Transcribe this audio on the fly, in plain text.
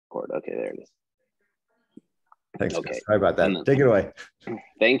record. Okay, there it is. Thanks. Okay. Sorry about that. Take it away.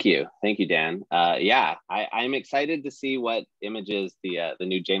 Thank you, Dan. Yeah, I'm excited to see what images the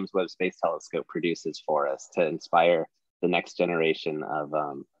new James Webb Space Telescope produces for us to inspire the next generation of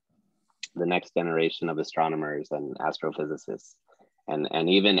astronomers and astrophysicists, and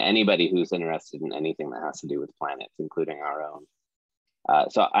even anybody who's interested in anything that has to do with planets, including our own.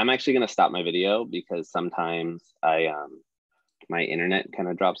 So I'm actually going to stop my video because sometimes my internet kind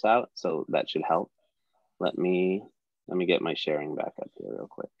of drops out, so that should help. Let me get my sharing back up here real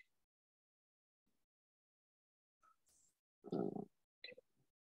quick. Okay.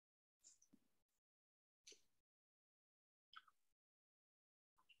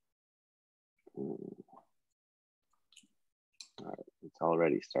 All right, it's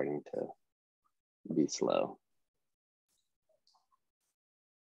already starting to be slow.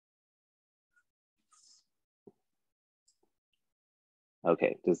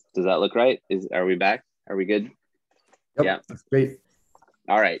 Okay, does that look right? Are we back? Are we good? Yep, yeah, that's great.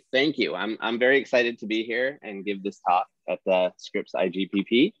 All right, thank you. I'm very excited to be here and give this talk at the Scripps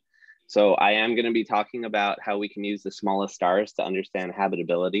IGPP. So I am going to be talking about how we can use the smallest stars to understand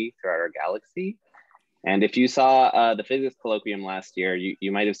habitability throughout our galaxy. And if you saw the physics colloquium last year,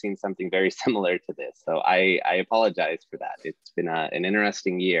 you might have seen something very similar to this. So I apologize for that. It's been an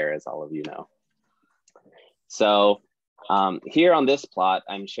interesting year, as all of you know. So here on this plot,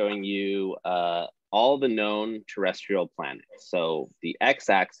 I'm showing you all the known terrestrial planets. So the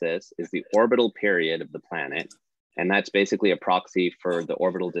x-axis is the orbital period of the planet, and that's basically a proxy for the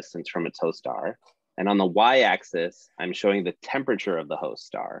orbital distance from its host star. And on the y-axis, I'm showing the temperature of the host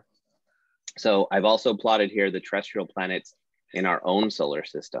star. So I've also plotted here the terrestrial planets in our own solar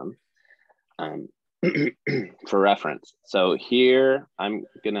system for reference. So here I'm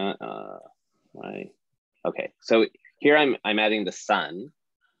gonna, okay. So here I'm adding the sun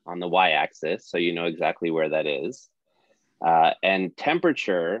on the y-axis, so you know exactly where that is. And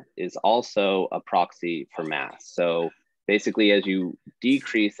temperature is also a proxy for mass. So basically, as you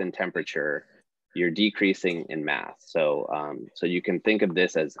decrease in temperature, you're decreasing in mass. So, so you can think of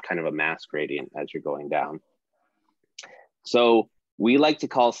this as kind of a mass gradient as you're going down. So we like to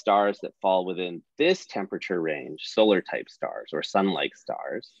call stars that fall within this temperature range solar type stars or sun-like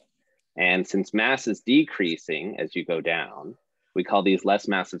stars. And since mass is decreasing as you go down, we call these less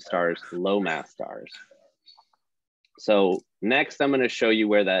massive stars low mass stars. So next, I'm going to show you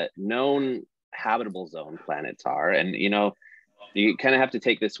where the known habitable zone planets are. And you know, you kind of have to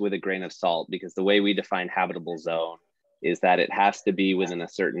take this with a grain of salt, because the way we define habitable zone is that it has to be within a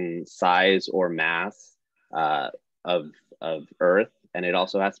certain size or mass of Earth, and it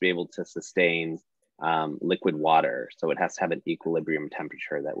also has to be able to sustain liquid water. So it has to have an equilibrium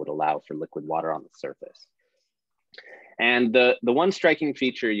temperature that would allow for liquid water on the surface. And the one striking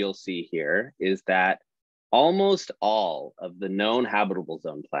feature you'll see here is that almost all of the known habitable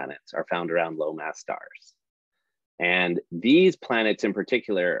zone planets are found around low mass stars. And these planets in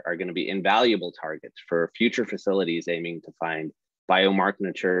particular are going to be invaluable targets for future facilities aiming to find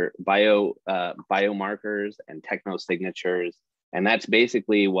biomarkers and technosignatures. And that's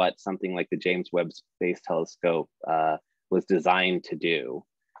basically what something like the James Webb Space Telescope was designed to do.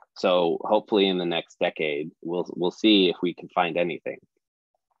 So hopefully in the next decade, we'll see if we can find anything.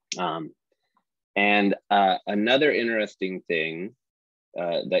 And another interesting thing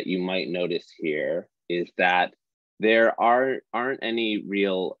that you might notice here is that there aren't any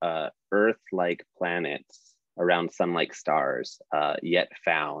real Earth-like planets around sun-like stars yet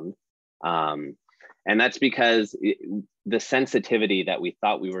found. And that's because the sensitivity that we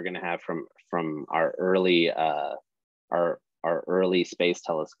thought we were going to have from our early space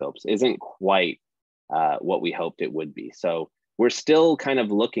telescopes isn't quite what we hoped it would be. So we're still kind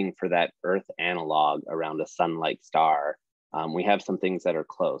of looking for that Earth analog around a sun-like star. We have some things that are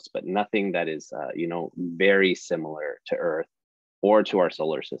close, but nothing that is, you know, very similar to Earth or to our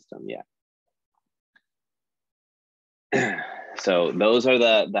solar system yet. So those are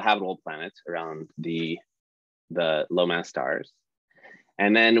the habitable planets around the low mass stars.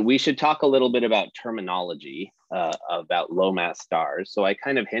 And then we should talk a little bit about terminology about low mass stars. So I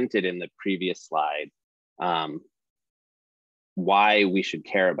kind of hinted in the previous slide why we should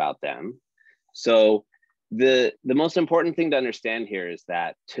care about them. So the most important thing to understand here is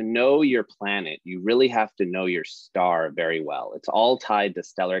that to know your planet, you really have to know your star very well. It's all tied to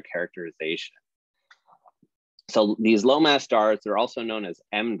stellar characterization. So these low mass stars, they're also known as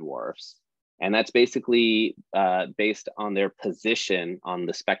M dwarfs. And that's basically based on their position on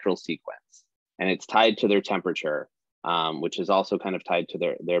the spectral sequence. And it's tied to their temperature, which is also kind of tied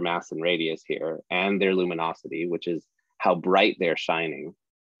to their mass and radius here, and their luminosity, which is how bright they're shining.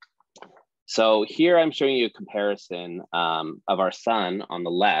 So here I'm showing you a comparison of our sun on the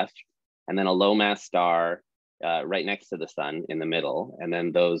left, and then a low mass star right next to the sun in the middle. And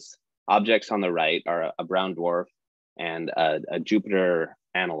then those objects on the right are a brown dwarf and a Jupiter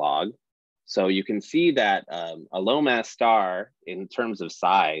analog. So you can see that a low mass star in terms of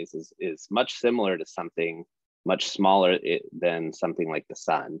size is much similar to something much smaller than something like the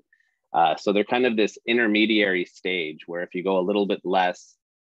sun. So they're kind of this intermediary stage where if you go a little bit less,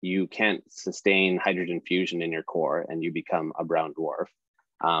 you can't sustain hydrogen fusion in your core and you become a brown dwarf.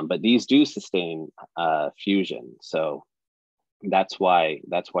 But these do sustain fusion. So that's why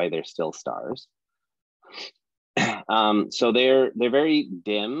they're still stars. So they're very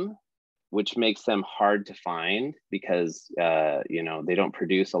dim, which makes them hard to find because you know, they don't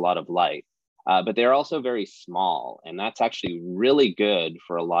produce a lot of light. But they're also very small, and that's actually really good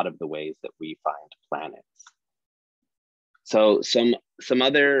for a lot of the ways that we find planets. So some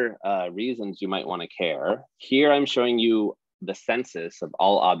other reasons you might want to care. Here I'm showing you the census of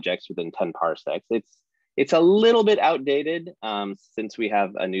all objects within 10 parsecs. It's a little bit outdated since we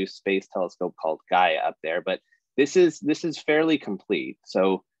have a new space telescope called Gaia up there, but this is fairly complete.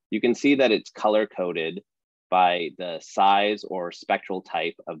 So you can see that it's color coded by the size or spectral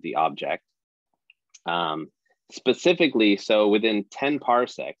type of the object. Specifically, so within 10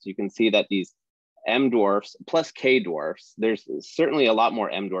 parsecs, you can see that these M dwarfs plus K dwarfs, there's certainly a lot more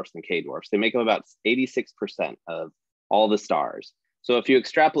M dwarfs than K dwarfs. They make up about 86% of all the stars. So if you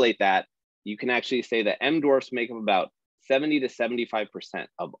extrapolate that, you can actually say that M dwarfs make up about 70 to 75%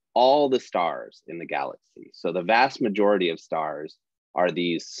 of all the stars in the galaxy. So the vast majority of stars are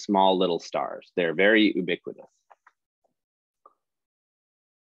these small little stars. They're very ubiquitous.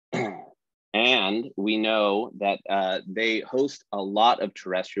 And we know that they host a lot of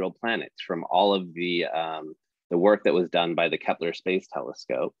terrestrial planets from all of the work that was done by the Kepler Space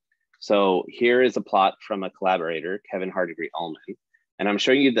Telescope. So here is a plot from a collaborator, Kevin Hardegree-Ullman, and I'm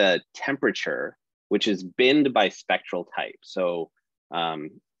showing you the temperature, which is binned by spectral type. So,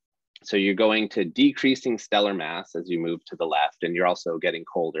 so you're going to decreasing stellar mass as you move to the left, and you're also getting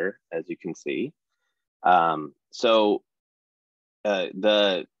colder, as you can see.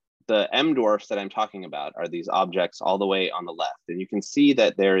 The M dwarfs that I'm talking about are these objects all the way on the left. And you can see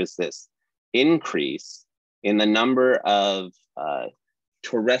that there is this increase in the number of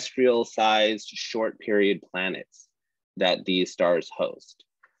terrestrial sized short period planets that these stars host.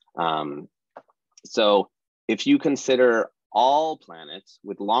 So if you consider all planets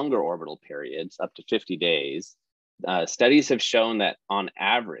with longer orbital periods, up to 50 days, studies have shown that on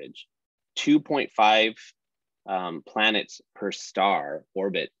average, 2.5 planets per star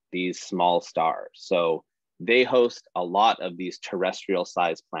orbit these small stars. So they host a lot of these terrestrial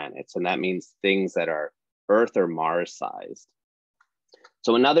sized planets, and that means things that are Earth or Mars sized.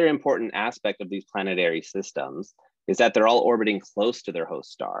 So another important aspect of these planetary systems is that they're all orbiting close to their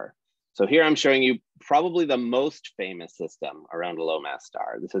host star. So here I'm showing you probably the most famous system around a low mass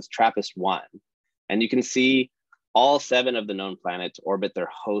star. This is TRAPPIST-1. And you can see all 7 of the known planets orbit their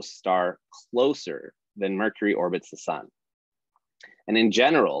host star closer than Mercury orbits the sun. And in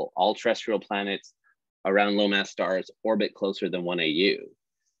general, all terrestrial planets around low mass stars orbit closer than 1 AU.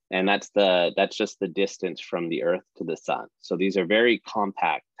 And that's just the distance from the Earth to the sun. So these are very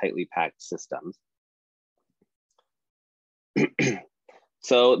compact, tightly packed systems.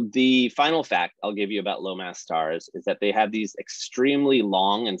 So the final fact I'll give you about low mass stars is that they have these extremely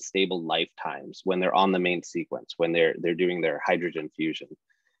long and stable lifetimes when they're on the main sequence, when they're doing their hydrogen fusion.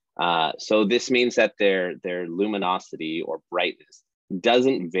 So this means that their luminosity or brightness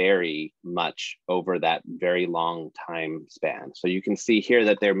doesn't vary much over that very long time span. So you can see here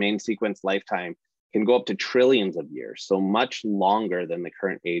that their main sequence lifetime can go up to trillions of years, so much longer than the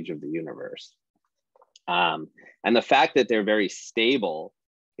current age of the universe. And the fact that they're very stable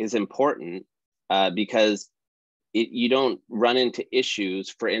is important because you don't run into issues.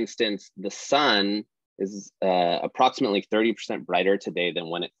 For instance, the sun is approximately 30% brighter today than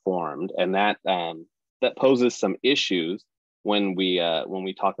when it formed, and that poses some issues when we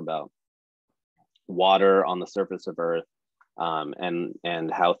talk about water on the surface of Earth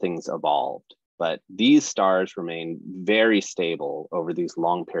and how things evolved. But these stars remain very stable over these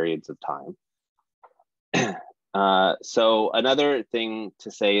long periods of time. So another thing to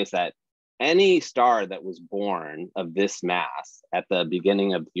say is that any star that was born of this mass at the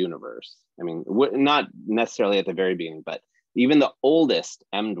beginning of the universe, I mean, not necessarily at the very beginning, but even the oldest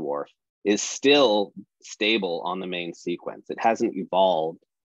M dwarf is still stable on the main sequence. It hasn't evolved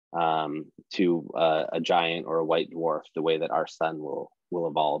to a giant or a white dwarf the way that our sun will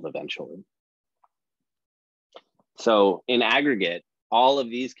evolve eventually. So in aggregate, all of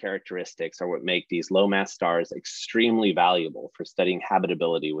these characteristics are what make these low mass stars extremely valuable for studying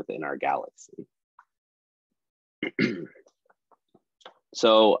habitability within our galaxy.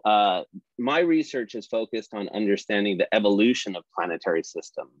 So my research is focused on understanding the evolution of planetary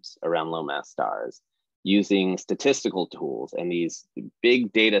systems around low mass stars using statistical tools and these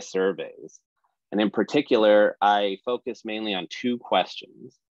big data surveys. And in particular, I focus mainly on two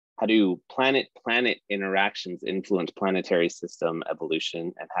questions. How do planet-planet interactions influence planetary system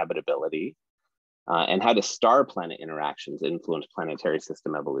evolution and habitability? And how do star-planet interactions influence planetary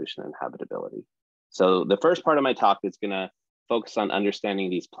system evolution and habitability? So the first part of my talk is gonna focus on understanding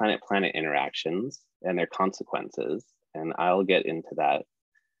these planet-planet interactions and their consequences. And I'll get into that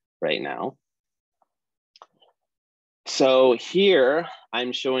right now. So here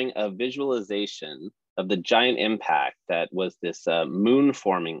I'm showing a visualization of the giant impact that was this moon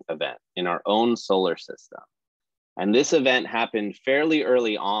forming event in our own solar system. And this event happened fairly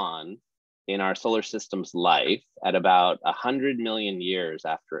early on in our solar system's life at about 100 million years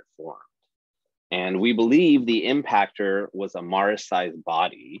after it formed. And we believe the impactor was a Mars-sized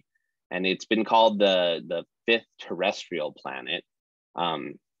body, and it's been called the fifth terrestrial planet.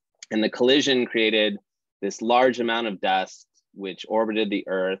 And the collision created this large amount of dust, which orbited the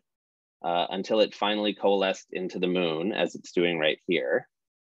Earth until it finally coalesced into the moon, as it's doing right here.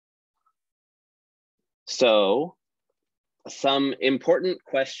 So some important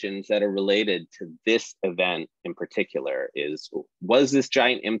questions that are related to this event in particular is, was this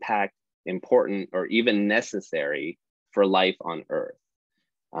giant impact important or even necessary for life on Earth?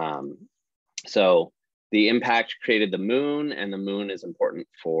 So the impact created the moon, and the moon is important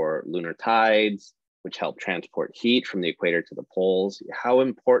for lunar tides, which help transport heat from the equator to the poles. How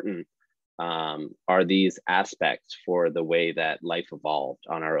important are these aspects for the way that life evolved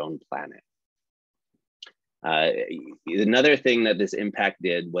on our own planet? Another thing that this impact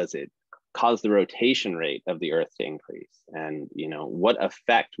did was it caused the rotation rate of the Earth to increase. And what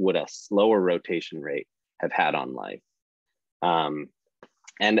effect would a slower rotation rate have had on life?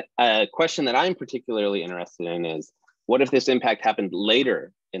 And a question that I'm particularly interested in is, what if this impact happened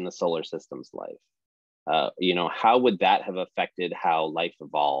later in the solar system's life? How would that have affected how life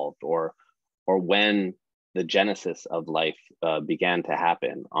evolved, or when the genesis of life began to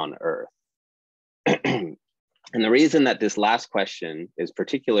happen on Earth? And the reason that this last question is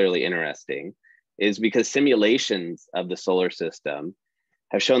particularly interesting is because simulations of the solar system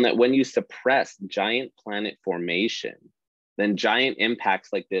have shown that when you suppress giant planet formation, then giant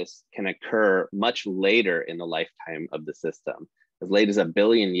impacts like this can occur much later in the lifetime of the system, as late as 1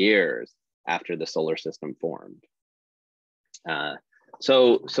 billion years after the solar system formed.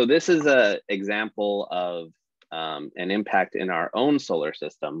 So this is an example of an impact in our own solar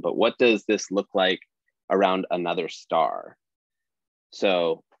system, but what does this look like around another star?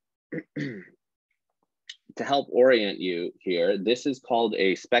 So to help orient you here, this is called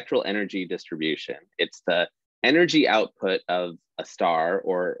a spectral energy distribution. It's the energy output of a star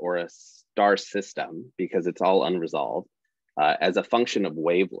or a star system, because it's all unresolved, as a function of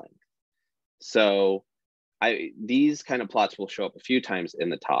wavelength. So these kind of plots will show up a few times in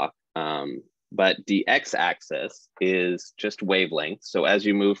the talk, but the x-axis is just wavelength. So as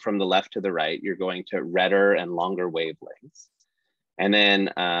you move from the left to the right, you're going to redder and longer wavelengths. And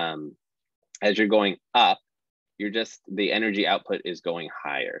then as you're going up, the energy output is going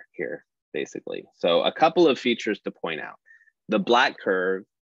higher here, basically. So a couple of features to point out. The black curve,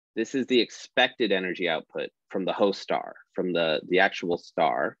 this is the expected energy output from the host star, from the actual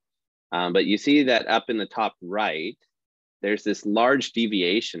star. But you see that up in the top right, there's this large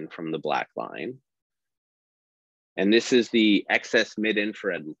deviation from the black line. And this is the excess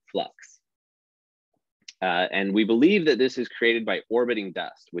mid-infrared flux. And we believe that this is created by orbiting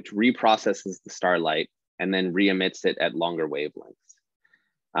dust, which reprocesses the starlight and then re-emits it at longer wavelengths.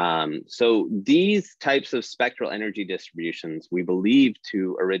 So these types of spectral energy distributions we believe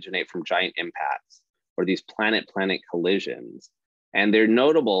to originate from giant impacts, or these planet-planet collisions. And they're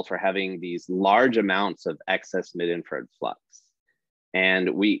notable for having these large amounts of excess mid-infrared flux.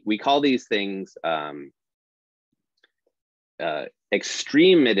 And we call these things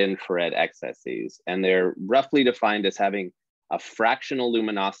extreme mid-infrared excesses. And they're roughly defined as having a fractional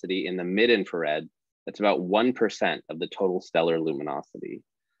luminosity in the mid-infrared that's about 1% of the total stellar luminosity.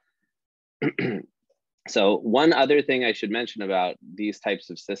 So one other thing I should mention about these types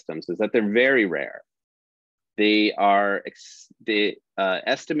of systems is that they're very rare. They are the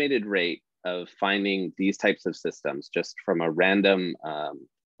estimated rate of finding these types of systems just from a random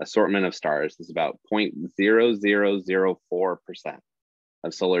assortment of stars is about 0.0004%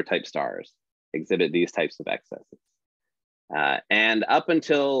 of solar type stars exhibit these types of excesses. And up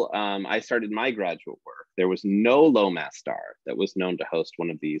until I started my graduate work, there was no low mass star that was known to host one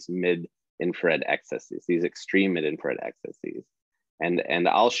of these mid-infrared excesses, these extreme mid-infrared excesses. And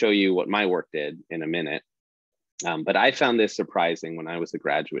I'll show you what my work did in a minute. But I found this surprising when I was a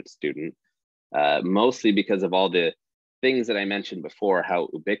graduate student, mostly because of all the things that I mentioned before, how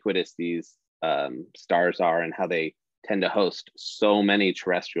ubiquitous these stars are and how they tend to host so many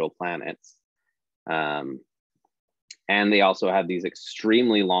terrestrial planets. And they also have these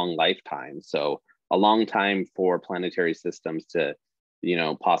extremely long lifetimes. So a long time for planetary systems to,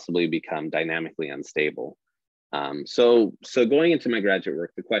 possibly become dynamically unstable. So going into my graduate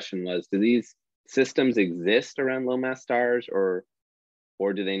work, the question was, do these systems exist around low mass stars, or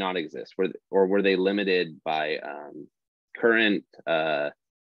do they not exist? Or were they limited by current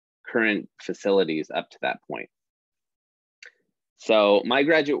facilities up to that point? So my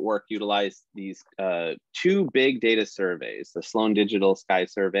graduate work utilized these two big data surveys, the Sloan Digital Sky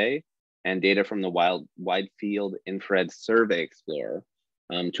Survey and data from the Wide Field Infrared Survey Explorer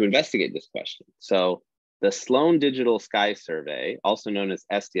to investigate this question. So the Sloan Digital Sky Survey, also known as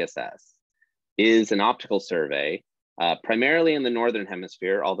SDSS, is an optical survey primarily in the Northern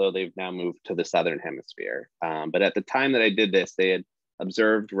Hemisphere, although they've now moved to the Southern Hemisphere. But at the time that I did this, they had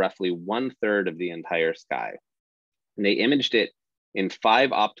observed roughly 1/3 of the entire sky. And they imaged it in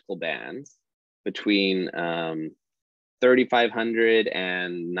 5 optical bands between 3,500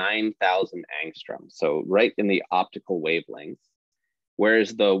 and 9,000 angstroms, so right in the optical wavelengths.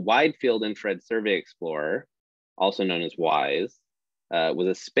 Whereas the Wide Field Infrared Survey Explorer, also known as WISE, was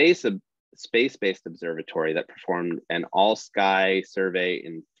a space-based observatory that performed an all-sky survey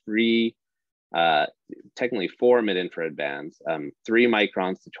in technically 4 mid-infrared bands, 3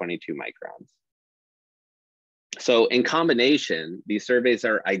 microns to 22 microns. So in combination, these surveys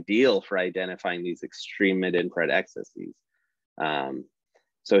are ideal for identifying these extreme mid-infrared excesses.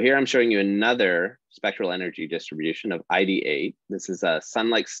 So here I'm showing you another spectral energy distribution of ID8. This is a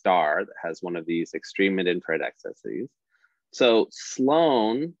sun-like star that has one of these extreme mid-infrared excesses. So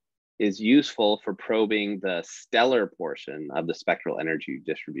Sloan is useful for probing the stellar portion of the spectral energy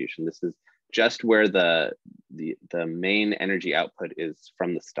distribution. This is just where the main energy output is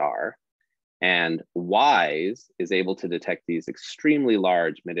from the star. And WISE is able to detect these extremely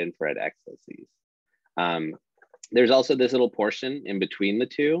large mid-infrared excesses. There's also this little portion in between the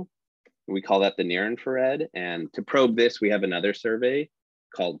two. We call that the near infrared. And to probe this, we have another survey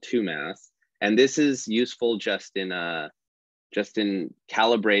called 2MASS. And this is useful just in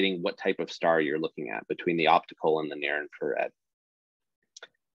calibrating what type of star you're looking at between the optical and the near infrared.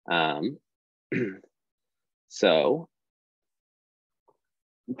 So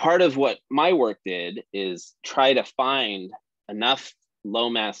part of what my work did is try to find enough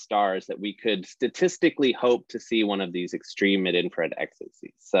low mass stars that we could statistically hope to see one of these extreme mid-infrared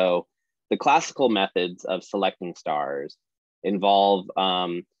excesses. So the classical methods of selecting stars involve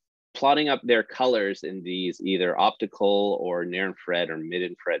plotting up their colors in these either optical or near infrared or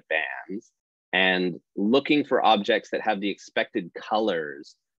mid-infrared bands and looking for objects that have the expected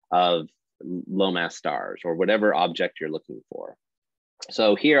colors of low mass stars or whatever object you're looking for.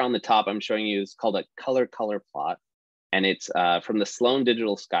 So here on the top, I'm showing you, it's called a color plot. And it's from the Sloan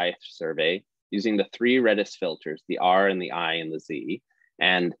Digital Sky Survey using the 3 reddest filters, the R and the I and the Z.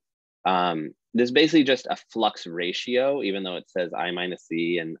 And this is basically just a flux ratio, even though it says I minus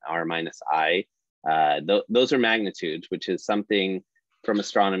Z and R minus I. Those are magnitudes, which is something from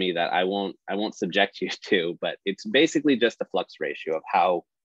astronomy that I won't subject you to, but it's basically just a flux ratio of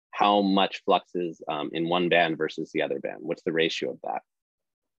how much flux is in one band versus the other band. What's the ratio of that?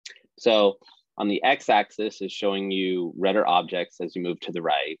 So on the x-axis is showing you redder objects as you move to the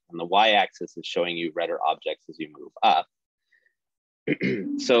right, and the y-axis is showing you redder objects as you move up.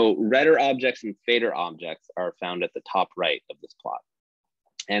 So redder objects and fader objects are found at the top right of this plot.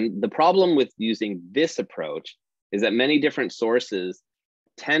 And the problem with using this approach is that many different sources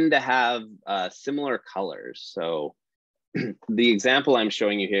tend to have similar colors. So the example I'm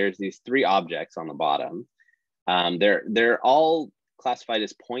showing you here is these 3 objects on the bottom. They're all classified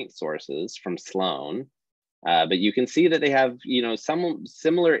as point sources from Sloan, but you can see that they have, some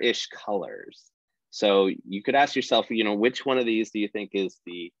similar-ish colors. So you could ask yourself, which one of these do you think is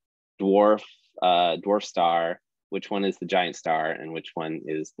the dwarf star, which one is the giant star, and which one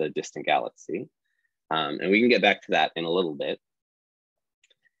is the distant galaxy? And we can get back to that in a little bit.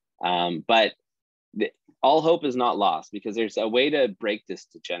 But all hope is not lost because there's a way to break this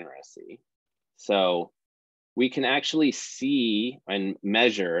degeneracy. So we can actually see and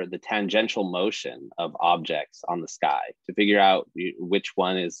measure the tangential motion of objects on the sky to figure out which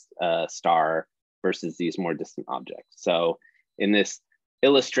one is a star versus these more distant objects. So in this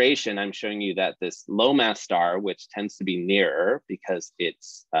illustration, I'm showing you that this low mass star, which tends to be nearer because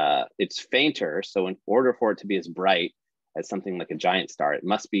it's fainter. So in order for it to be as bright as something like a giant star, it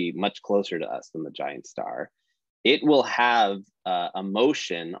must be much closer to us than the giant star. It will have a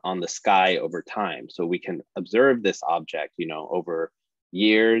motion on the sky over time. So we can observe this object, you know, over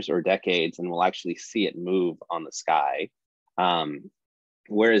years or decades, and we'll actually see it move on the sky.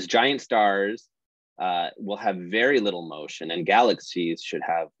 Whereas giant stars will have very little motion, and galaxies should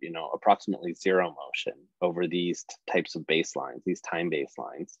have, you know, approximately zero motion over these types of baselines, these time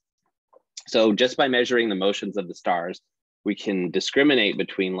baselines. So just by measuring the motions of the stars, we can discriminate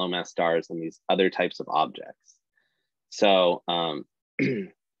between low mass stars and these other types of objects. So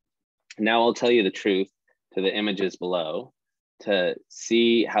now I'll tell you the truth to the images below to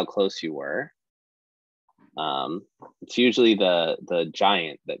see how close you were. It's usually the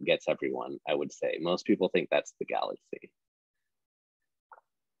giant that gets everyone, I would say. Most people think that's the galaxy.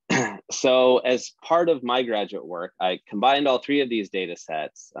 So as part of my graduate work, I combined all three of these data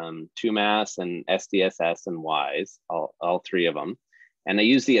sets, 2MASS and SDSS and WISE, all three of them. And I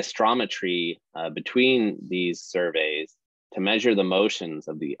used the astrometry between these surveys to measure the motions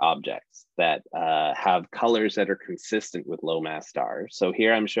of the objects that have colors that are consistent with low mass stars. So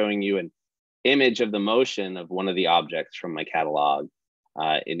here I'm showing you an image of the motion of one of the objects from my catalog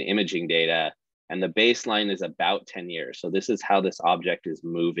in imaging data, and the baseline is about 10 years. So this is how this object is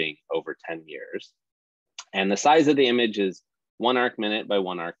moving over 10 years. And the size of the image is 1 arc minute by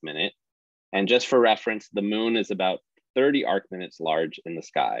 1 arc minute. And just for reference, the moon is about 30 arc minutes large in the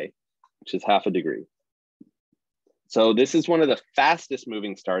sky, which is half a degree. So this is one of the fastest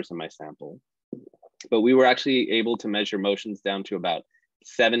moving stars in my sample, but we were actually able to measure motions down to about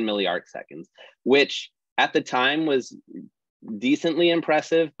 7 milliarc seconds, which at the time was decently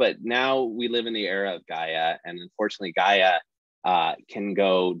impressive, but now we live in the era of Gaia, and unfortunately Gaia can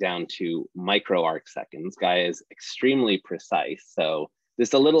go down to micro arc seconds. Gaia is extremely precise, so this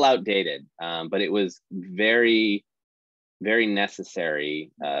is a little outdated, but it was very, very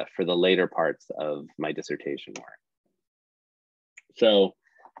necessary for the later parts of my dissertation work. So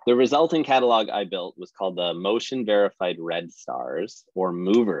the resulting catalog I built was called the Motion Verified Red Stars, or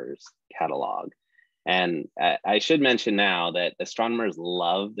MOVERS catalog. And I should mention now that astronomers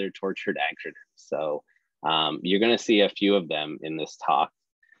love their tortured acronyms. So you're going to see a few of them in this talk.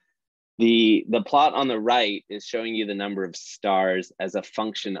 The plot on the right is showing you the number of stars as a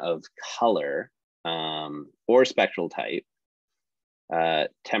function of color or spectral type,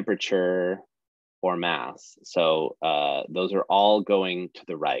 temperature, or mass. So those are all going to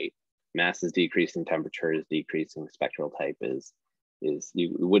the right. Mass is decreasing, temperature is decreasing, spectral type is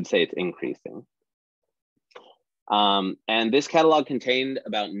you would say it's increasing. And this catalog contained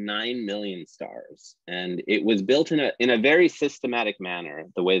about 9 million stars, and it was built in a very systematic manner,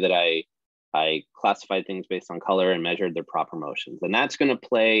 the way that I classified things based on color and measured their proper motions. And that's going to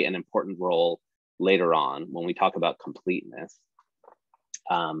play an important role later on when we talk about completeness.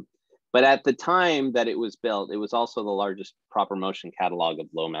 But at the time that it was built, it was also the largest proper motion catalog of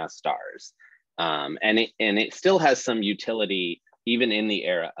low mass stars. And it still has some utility even in the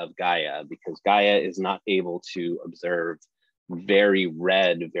era of Gaia, because Gaia is not able to observe very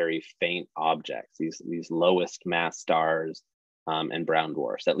red, very faint objects, these lowest mass stars and brown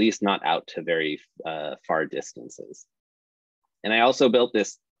dwarfs, at least not out to very far distances. And I also built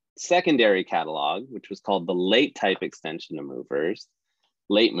this secondary catalog, which was called the late type extension of movers,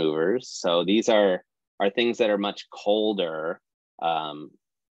 late movers. So these are things that are much colder.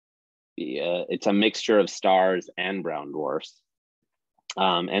 It's a mixture of stars and brown dwarfs.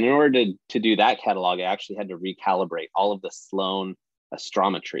 And in order to do that catalog, I actually had to recalibrate all of the Sloan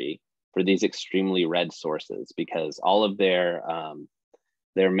astrometry for these extremely red sources, because all of their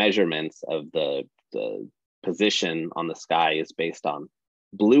measurements of the position on the sky is based on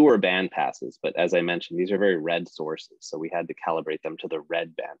bluer band passes. But as I mentioned, these are very red sources, so we had to calibrate them to the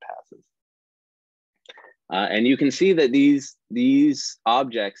red band passes. And you can see that these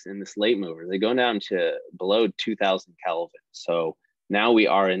objects in this late mover, they go down to below 2000 Kelvin. So now we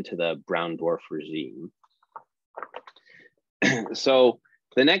are into the brown dwarf regime. So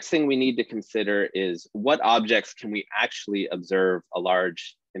the next thing we need to consider is what objects can we actually observe a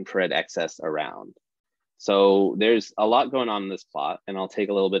large infrared excess around? So there's a lot going on in this plot, and I'll take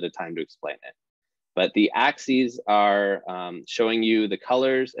a little bit of time to explain it. But the axes are showing you the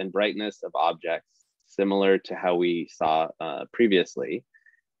colors and brightness of objects, similar to how we saw previously.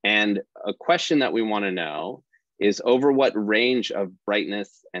 And a question that we want to know is, over what range of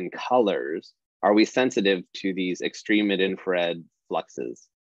brightness and colors are we sensitive to these extreme mid-infrared fluxes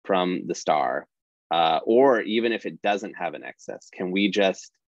from the star? or even if it doesn't have an excess, can we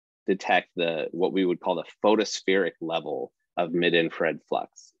just detect what we would call the photospheric level of mid-infrared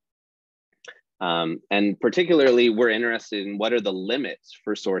flux? And particularly, we're interested in what are the limits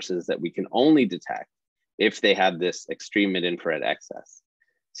for sources that we can only detect if they have this extreme mid-infrared excess.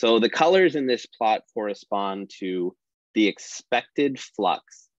 So the colors in this plot correspond to the expected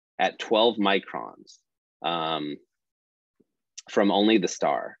flux at 12 microns from only the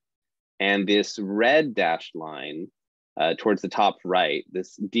star. And this red dashed line towards the top right,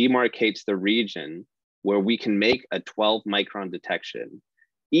 this demarcates the region where we can make a 12 micron detection,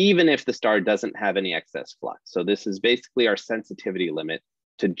 even if the star doesn't have any excess flux. So this is basically our sensitivity limit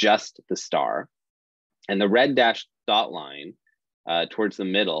to just the star. And the red dashed dot line towards the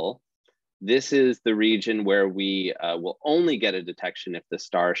middle, this is the region where we will only get a detection if the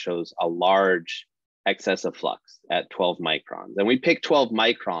star shows a large excess of flux at 12 microns. And we pick 12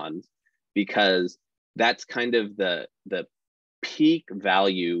 microns because that's kind of the peak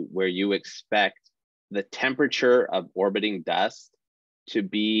value where you expect the temperature of orbiting dust to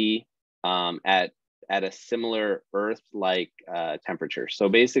be at a similar Earth-like temperature. So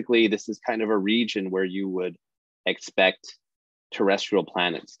basically, this is kind of a region where you would expect terrestrial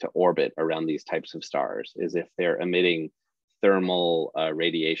planets to orbit around these types of stars, is if they're emitting thermal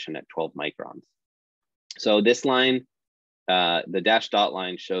radiation at 12 microns. So this line, the dashed dot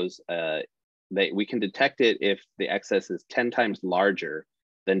line, shows that we can detect it if the excess is 10 times larger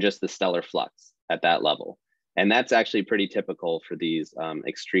than just the stellar flux at that level. And that's actually pretty typical for these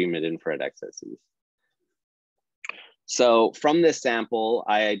extreme mid-infrared excesses. So from this sample,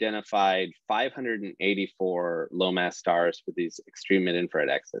 I identified 584 low mass stars with these extreme mid-infrared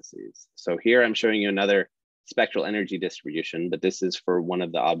excesses. So here I'm showing you another spectral energy distribution, but this is for one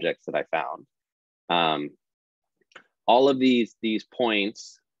of the objects that I found. All of these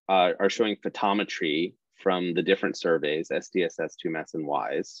points are showing photometry from the different surveys, SDSS, 2MASS, and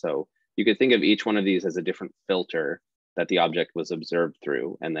WISE. So you could think of each one of these as a different filter that the object was observed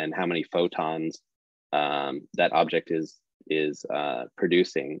through, and then how many photons that object is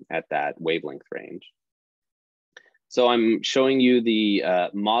producing at that wavelength range. So I'm showing you the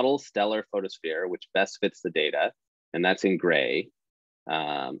model stellar photosphere, which best fits the data, and that's in gray.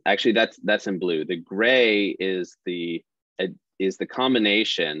 Actually, that's in blue. The gray is the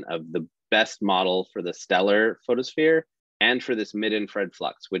combination of the best model for the stellar photosphere and for this mid-infrared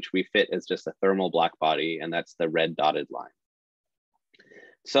flux, which we fit as just a thermal black body, and that's the red dotted line.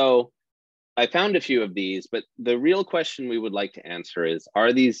 So I found a few of these, but the real question we would like to answer is,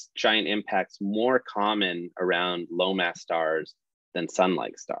 are these giant impacts more common around low mass stars than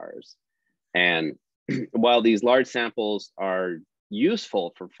sun-like stars? And while these large samples are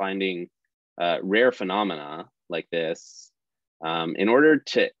useful for finding rare phenomena like this, in order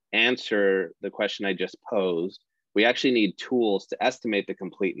to answer the question I just posed, we actually need tools to estimate the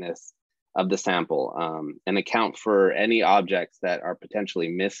completeness of the sample and account for any objects that are potentially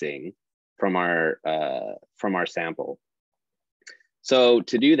missing from our sample. So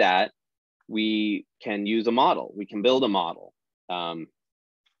to do that, we can use a model. We can build a model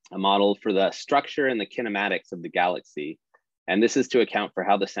for the structure and the kinematics of the galaxy. And this is to account for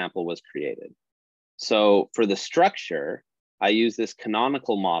how the sample was created. So for the structure, I use this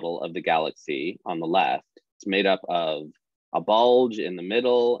canonical model of the galaxy on the left. It's made up of a bulge in the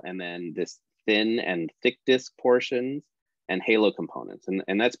middle, and then this thin and thick disk portions and halo components.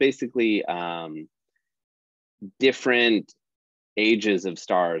 And that's basically different ages of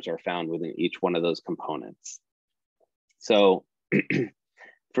stars are found within each one of those components. So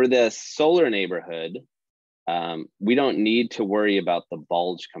for the solar neighborhood, we don't need to worry about the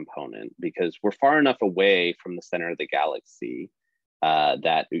bulge component because we're far enough away from the center of the galaxy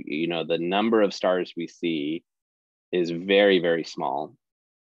that the number of stars we see is very, very small.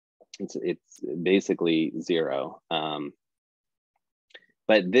 It's basically zero.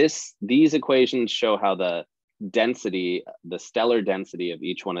 But these equations show how the density, the stellar density of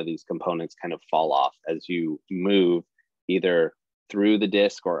each one of these components kind of fall off as you move either through the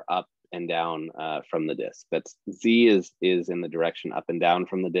disk or up and down from the disk. That's Z is in the direction up and down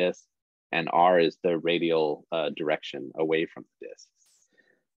from the disk, and R is the radial direction away from the disk.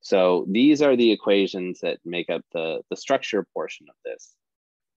 So these are the equations that make up the structure portion of this.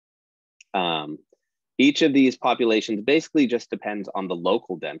 Each of these populations basically just depends on the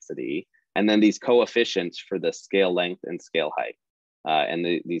local density, and then these coefficients for the scale length and scale height, and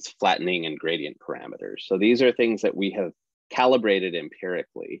these flattening and gradient parameters. So these are things that we have calibrated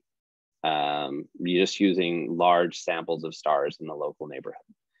empirically, just using large samples of stars in the local neighborhood.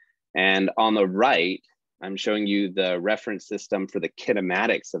 And on the right, I'm showing you the reference system for the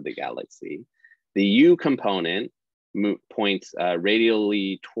kinematics of the galaxy. The U component points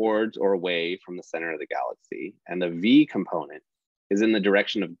radially towards or away from the center of the galaxy. And the V component is in the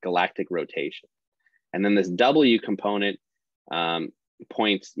direction of galactic rotation. And then this W component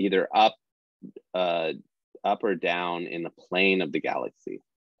points either up or down in the plane of the galaxy.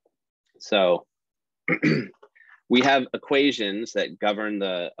 So we have equations that govern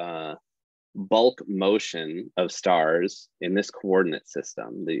the bulk motion of stars in this coordinate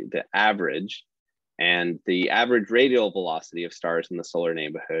system, the average, and the average radial velocity of stars in the solar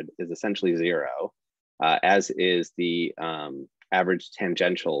neighborhood is essentially zero, as is the average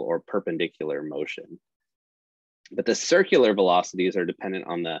tangential or perpendicular motion. But the circular velocities are dependent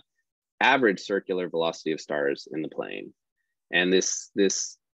on the average circular velocity of stars in the plane. And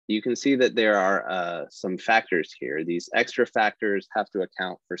this you can see that there are some factors here. These extra factors have to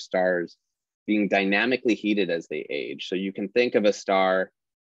account for stars being dynamically heated as they age. So you can think of a star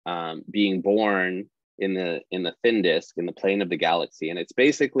being born in the thin disk in the plane of the galaxy, and it's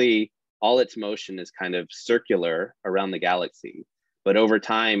basically all its motion is kind of circular around the galaxy, but over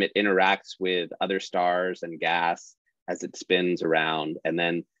time it interacts with other stars and gas as it spins around, and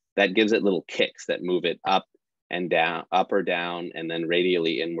then that gives it little kicks that move it up and down, up or down, and then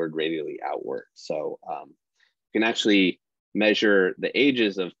radially inward, radially outward. So you can actually measure the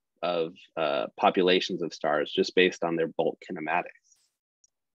ages of populations of stars just based on their bulk kinematics.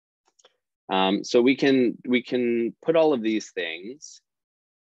 So we can put all of these things,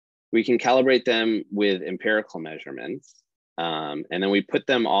 we can calibrate them with empirical measurements, and then we put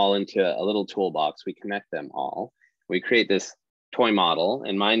them all into a little toolbox. We connect them all. We create this toy model,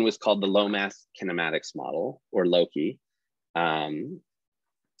 and mine was called the low mass kinematics model, or LOKI.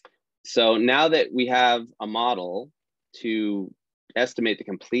 So now that we have a model to estimate the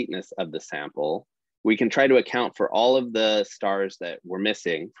completeness of the sample, we can try to account for all of the stars that we're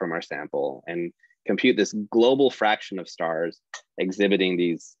missing from our sample and compute this global fraction of stars exhibiting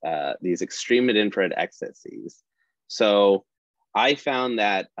these extreme mid-infrared excesses. So I found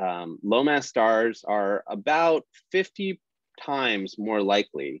that low mass stars are about 50 times more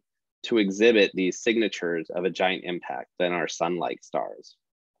likely to exhibit these signatures of a giant impact than our sun-like stars.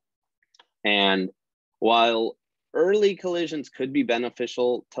 And while early collisions could be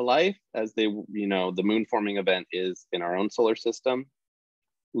beneficial to life, as the moon forming event is in our own solar system,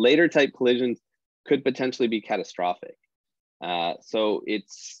 later type collisions could potentially be catastrophic. So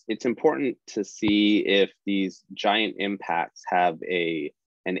it's important to see if these giant impacts have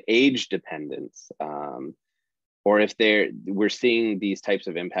an age dependence, or if we're seeing these types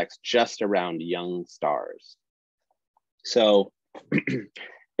of impacts just around young stars. So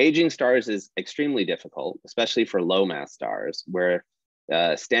aging stars is extremely difficult, especially for low mass stars, where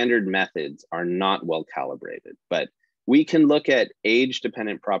standard methods are not well calibrated. But we can look at age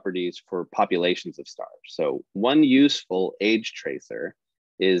dependent properties for populations of stars. So one useful age tracer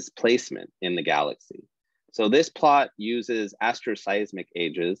is placement in the galaxy. So this plot uses astroseismic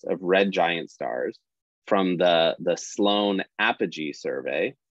ages of red giant stars from the Sloan Apogee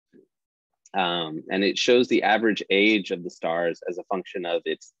survey. And it shows the average age of the stars as a function of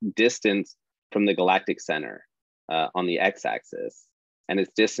its distance from the galactic center on the x-axis, and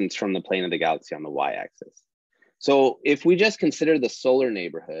its distance from the plane of the galaxy on the y-axis. So if we just consider the solar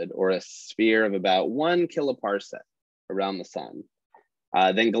neighborhood, or a sphere of about 1 kiloparsec around the sun,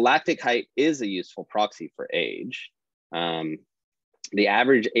 then galactic height is a useful proxy for age. The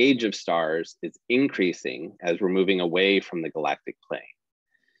average age of stars is increasing as we're moving away from the galactic plane.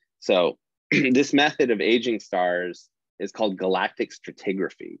 So this method of aging stars is called galactic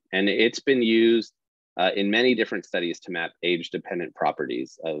stratigraphy, and it's been used in many different studies to map age-dependent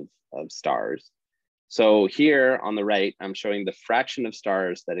properties of stars. So here on the right, I'm showing the fraction of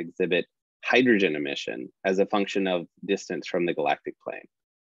stars that exhibit hydrogen emission as a function of distance from the galactic plane.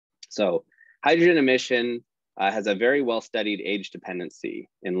 So hydrogen emission has a very well-studied age dependency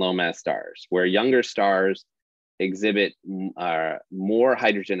in low-mass stars, where younger stars exhibit more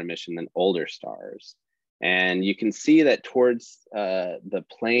hydrogen emission than older stars. And you can see that towards the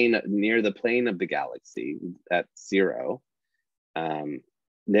plane, near the plane of the galaxy at 0,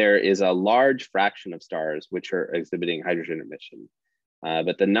 there is a large fraction of stars which are exhibiting hydrogen emission.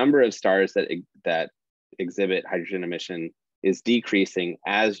 But the number of stars that exhibit hydrogen emission is decreasing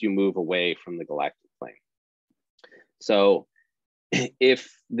as you move away from the galactic plane. So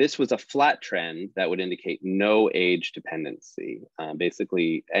if this was a flat trend, that would indicate no age dependency.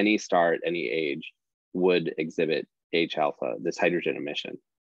 Basically, any star at any age would exhibit H alpha, this hydrogen emission.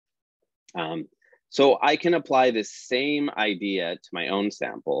 So I can apply this same idea to my own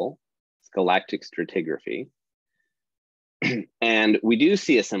sample, galactic stratigraphy. And we do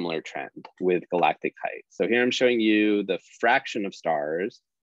see a similar trend with galactic height. So here I'm showing you the fraction of stars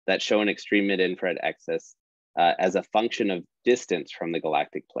that show an extreme mid-infrared excess as a function of distance from the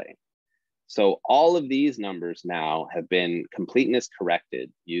galactic plane. So all of these numbers now have been completeness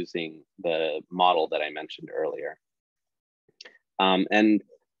corrected using the model that I mentioned earlier. And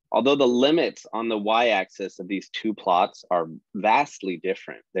although the limits on the y-axis of these two plots are vastly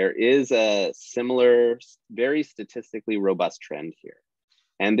different, there is a similar, very statistically robust trend here.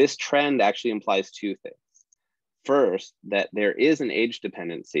 And this trend actually implies two things. First, that there is an age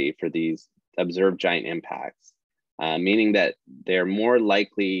dependency for these observed giant impacts, meaning that they're more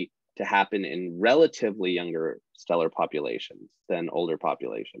likely to happen in relatively younger stellar populations than older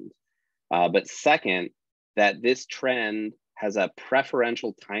populations. But second, that this trend has a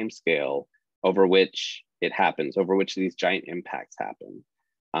preferential timescale over which it happens, over which these giant impacts happen.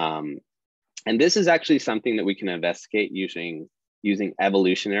 And this is actually something that we can investigate using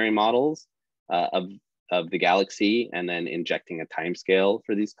evolutionary models of the galaxy, and then injecting a timescale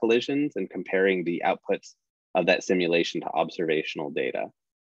for these collisions and comparing the outputs of that simulation to observational data.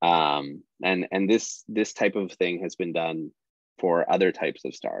 And this type of thing has been done for other types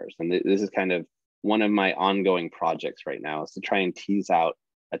of stars. And this is kind of one of my ongoing projects right now, is to try and tease out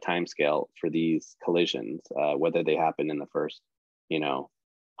a timescale for these collisions, whether they happen in the first,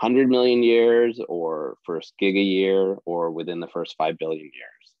 100 million years, or first giga year, or within the first 5 billion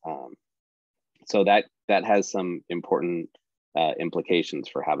years. So that has some important implications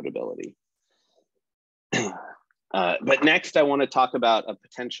for habitability. But next, I want to talk about a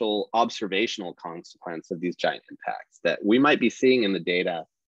potential observational consequence of these giant impacts that we might be seeing in the data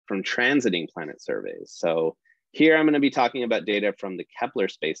from transiting planet surveys. So here I'm going to be talking about data from the Kepler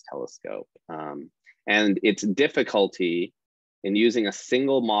Space Telescope, and its difficulty in using a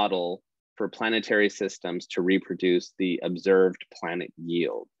single model for planetary systems to reproduce the observed planet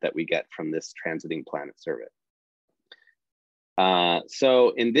yield that we get from this transiting planet survey.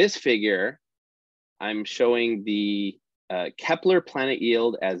 So in this figure, I'm showing the Kepler planet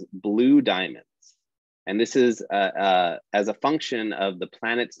yield as blue diamonds. And this is as a function of the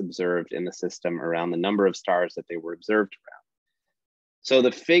planets observed in the system around the number of stars that they were observed around. So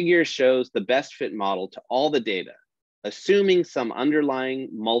the figure shows the best fit model to all the data, assuming some underlying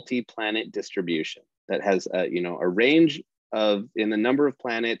multi-planet distribution that has a range in the number of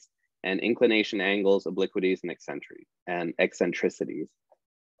planets and inclination angles, obliquities, and eccentricities.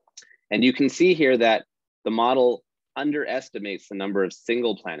 And you can see here that the model underestimates the number of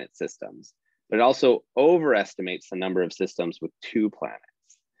single planet systems, but it also overestimates the number of systems with 2 planets.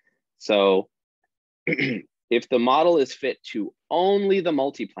 So if the model is fit to only the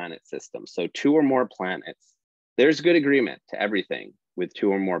multi-planet system, so 2 or more planets, there's good agreement to everything with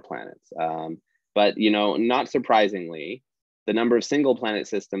 2 or more planets. But not surprisingly, the number of single planet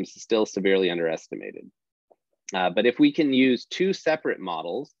systems is still severely underestimated. But if we can use 2 separate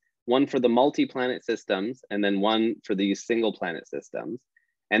models, one for the multi-planet systems and then one for these single planet systems,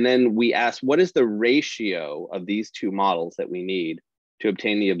 and then we ask, what is the ratio of these 2 models that we need to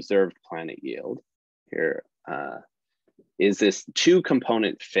obtain the observed planet yield? Here is this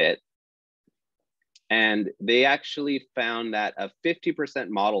 2-component fit. And they actually found that a 50%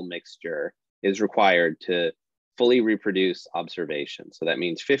 model mixture is required to fully reproduce observation. So that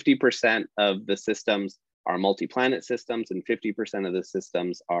means 50% of the systems are multi-planet systems, and 50% of the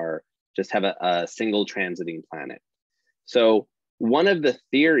systems just have a single transiting planet. So one of the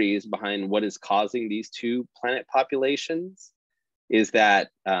theories behind what is causing these 2 planet populations is that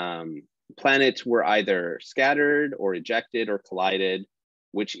planets were either scattered or ejected or collided,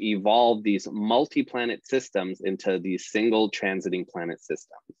 which evolved these multi-planet systems into these single transiting planet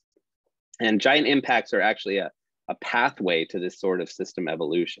systems. And giant impacts are actually a pathway to this sort of system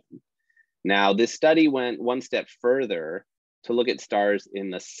evolution. Now, this study went one step further to look at stars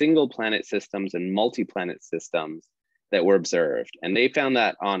in the single planet systems and multi-planet systems that were observed. And they found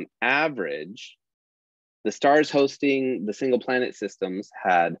that on average, the stars hosting the single planet systems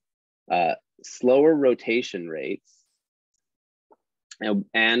had slower rotation rates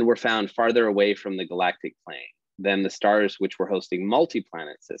and were found farther away from the galactic plane than the stars which were hosting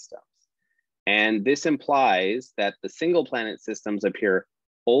multi-planet systems. And this implies that the single planet systems appear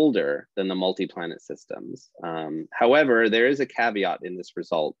older than the multi-planet systems. However, there is a caveat in this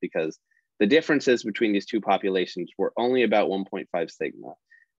result, because the differences between these 2 populations were only about 1.5 sigma.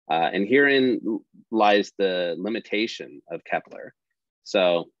 And herein lies the limitation of Kepler.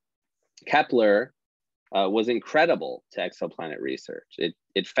 So Kepler was incredible to exoplanet research.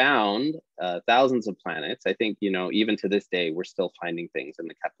 It found thousands of planets. I think, even to this day, we're still finding things in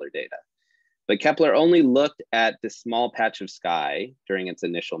the Kepler data. But Kepler only looked at this small patch of sky during its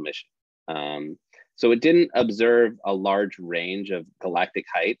initial mission. So it didn't observe a large range of galactic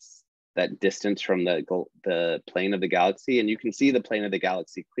heights, that distance from the plane of the galaxy. And you can see the plane of the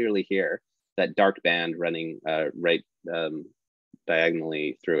galaxy clearly here, that dark band running right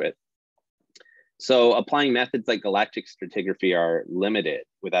diagonally through it. So applying methods like galactic stratigraphy are limited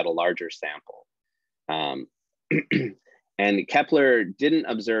without a larger sample. And Kepler didn't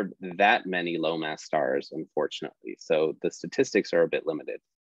observe that many low mass stars, unfortunately. So the statistics are a bit limited.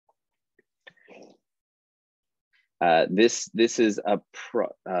 This is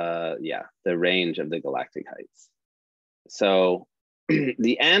the range of the galactic heights. So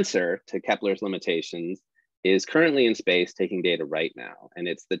the answer to Kepler's limitations is currently in space taking data right now, and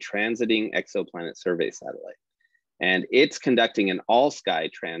it's the Transiting Exoplanet Survey Satellite. And it's conducting an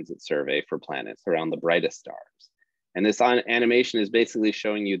all-sky transit survey for planets around the brightest stars. And this animation is basically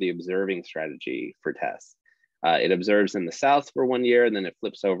showing you the observing strategy for TESS. It observes in the south for 1 year, and then it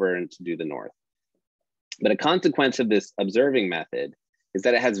flips over and to do the north. But a consequence of this observing method is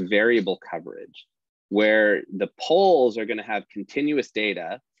that it has variable coverage, where the poles are going to have continuous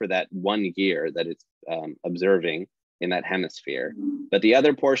data for that 1 year that it's observing in that hemisphere. But the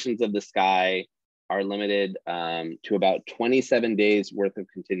other portions of the sky are limited to about 27 days worth of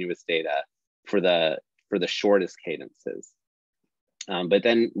continuous data for the shortest cadences. But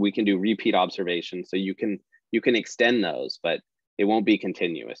then we can do repeat observations, so you can extend those, but it won't be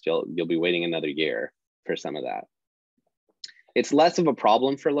continuous. You'll be waiting another year for some of that. It's less of a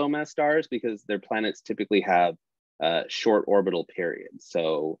problem for low mass stars because their planets typically have short orbital periods.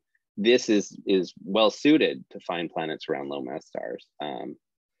 So this is well suited to find planets around low mass stars.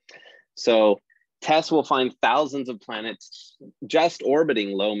 So TESS will find thousands of planets just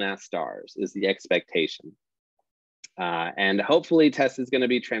orbiting low mass stars is the expectation. And hopefully TESS is going to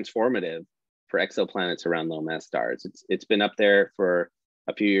be transformative for exoplanets around low mass stars. It's been up there for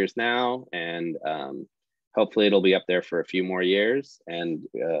a few years now, and hopefully it'll be up there for a few more years. And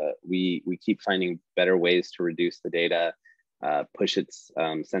we keep finding better ways to reduce the data, push its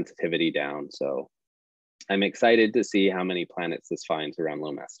sensitivity down. So I'm excited to see how many planets this finds around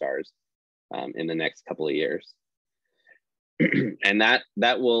low mass stars in the next couple of years. And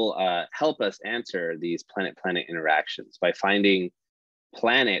that will help us answer these planet-planet interactions by finding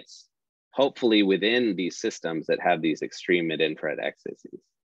planets, hopefully within these systems that have these extreme mid-infrared excesses.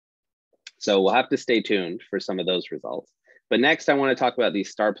 So we'll have to stay tuned for some of those results. But next, I want to talk about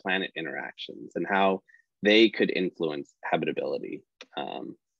these star-planet interactions and how they could influence habitability.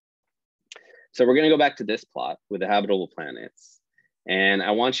 So we're going to go back to this plot with the habitable planets. And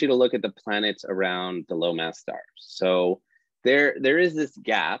I want you to look at the planets around the low mass stars. So there is this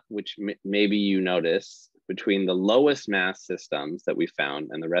gap, which maybe you notice, between the lowest mass systems that we found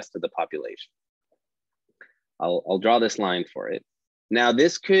and the rest of the population. I'll draw this line for it. Now,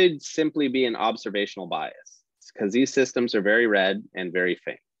 this could simply be an observational bias because these systems are very red and very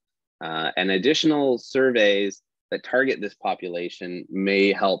faint. And additional surveys that target this population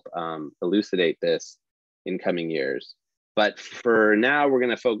may help elucidate this in coming years. But for now, we're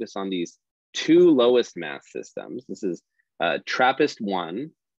going to focus on these two lowest mass systems. This is TRAPPIST-1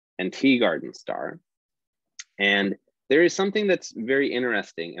 and Teegarden star. And there is something that's very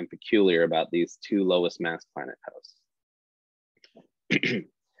interesting and peculiar about these two lowest mass planet hosts.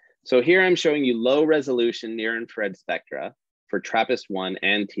 So here I'm showing you low resolution near infrared spectra for TRAPPIST-1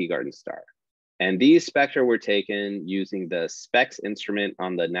 and Teegarden star. And these spectra were taken using the SPECS instrument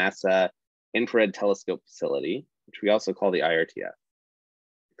on the NASA Infrared Telescope Facility, which we also call the IRTF.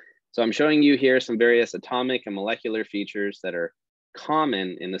 So I'm showing you here some various atomic and molecular features that are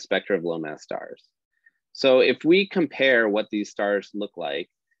common in the spectra of low mass stars. So if we compare what these stars look like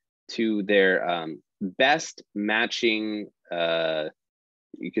to their best matching,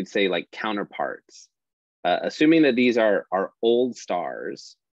 you could say like counterparts, assuming that these are old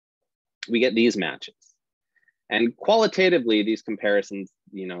stars, we get these matches. And qualitatively, these comparisons,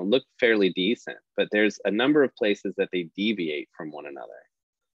 look fairly decent, but there's a number of places that they deviate from one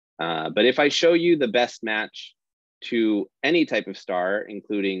another. But if I show you the best match to any type of star,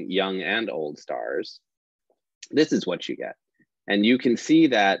 including young and old stars, this is what you get. And you can see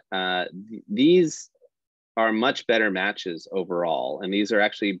that these are much better matches overall. And these are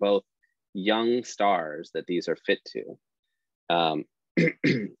actually both young stars that these are fit to.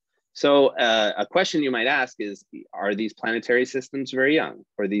 So a question you might ask is, are these planetary systems very young?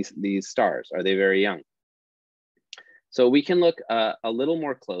 Or these stars, are they very young? So we can look a little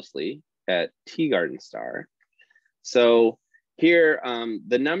more closely at Teegarden star. So here,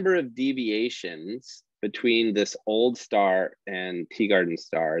 the number of deviations between this old star and Teegarden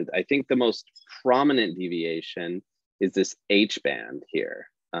star, I think the most prominent deviation is this H band here.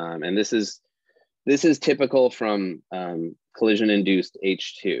 And this is typical from collision-induced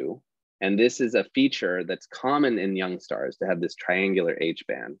H2. And this is a feature that's common in young stars to have this triangular H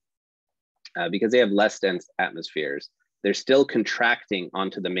band. Because they have less dense atmospheres, they're still contracting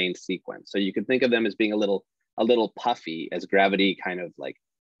onto the main sequence. So you could think of them as being a little puffy as gravity kind of like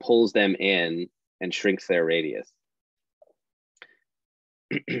pulls them in and shrinks their radius.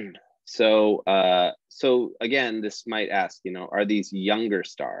 So again, this might ask, are these younger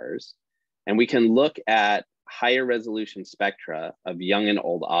stars? And we can look at higher resolution spectra of young and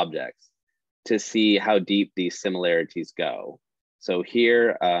old objects to see how deep these similarities go. So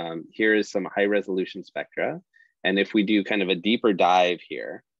here is some high resolution spectra. And if we do kind of a deeper dive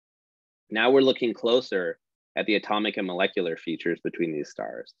here, now we're looking closer at the atomic and molecular features between these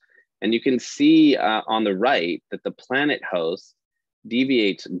stars. And you can see on the right that the planet host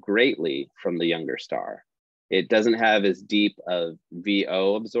deviates greatly from the younger star. It doesn't have as deep of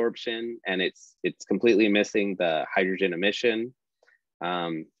VO absorption, and it's completely missing the hydrogen emission.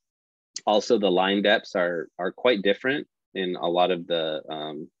 Also, the line depths are quite different in a lot of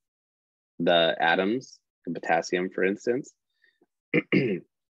the atoms, the potassium, for instance.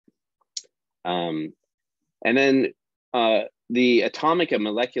 And then the atomic and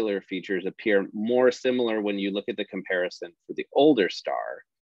molecular features appear more similar when you look at the comparison for the older star,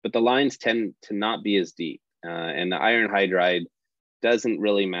 but the lines tend to not be as deep, and the iron hydride doesn't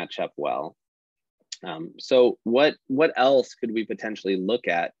really match up well. So what else could we potentially look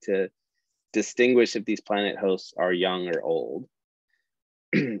at to distinguish if these planet hosts are young or old?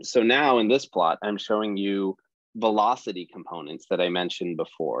 So now in this plot, I'm showing you velocity components that I mentioned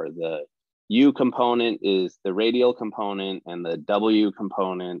before. The U component is the radial component, and the W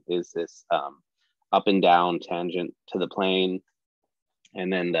component is this up and down tangent to the plane.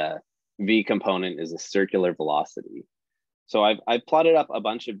 And then the V component is a circular velocity. So I've plotted up a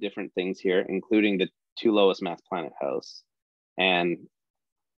bunch of different things here, including the two lowest mass planet hosts. And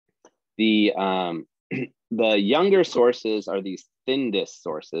the younger sources are these thin disk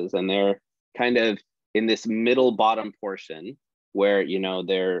sources, and they're kind of in this middle bottom portion where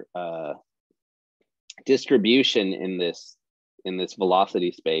their distribution in this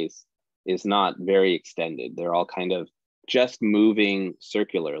velocity space is not very extended. They're all kind of just moving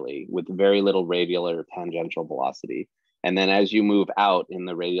circularly with very little radial or tangential velocity. And then as you move out in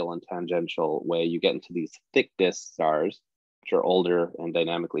the radial and tangential way, you get into these thick disk stars, which are older and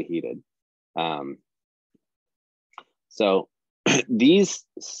dynamically heated. So these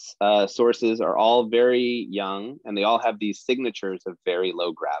sources are all very young, and they all have these signatures of very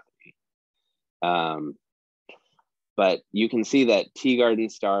low gravity. But you can see that Teegarden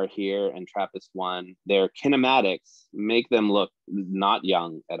star here and TRAPPIST-1, their kinematics make them look not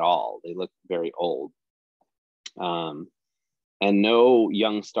young at all. They look very old. And no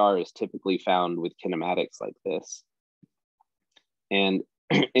young star is typically found with kinematics like this. And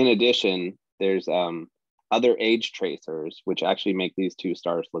in addition, there's other age tracers, which actually make these two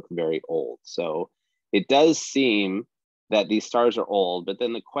stars look very old. So it does seem that these stars are old, but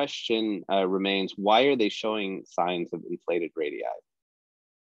then the question remains, why are they showing signs of inflated radii?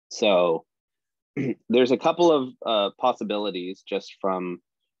 So there's a couple of possibilities just from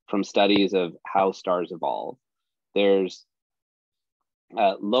studies of how stars evolve. There's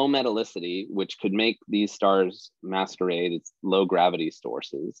low metallicity, which could make these stars masquerade as low gravity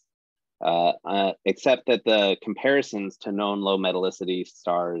sources, except that the comparisons to known low metallicity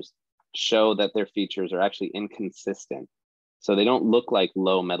stars show that their features are actually inconsistent. So they don't look like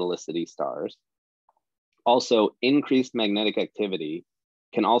low metallicity stars. Also, increased magnetic activity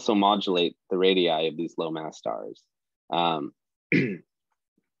can also modulate the radii of these low mass stars. But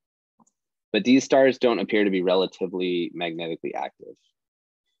these stars don't appear to be relatively magnetically active.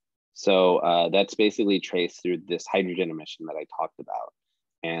 So that's basically traced through this hydrogen emission that I talked about.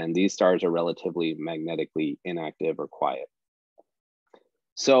 And these stars are relatively magnetically inactive or quiet.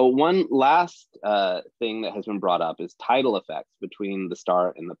 So one last thing that has been brought up is tidal effects between the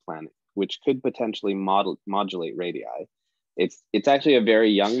star and the planet, which could potentially modulate radii. It's actually a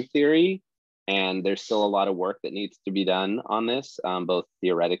very young theory, and there's still a lot of work that needs to be done on this, both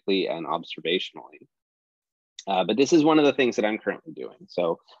theoretically and observationally. But this is one of the things that I'm currently doing.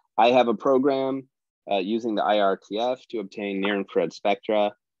 So I have a program using the IRTF to obtain near-infrared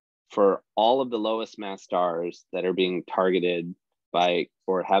spectra for all of the lowest mass stars that are being targeted by,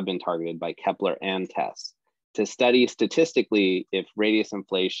 or have been targeted by Kepler and TESS, to study statistically if radius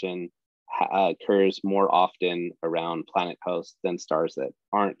inflation occurs more often around planet hosts than stars that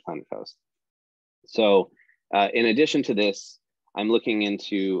aren't planet hosts. So in addition to this, I'm looking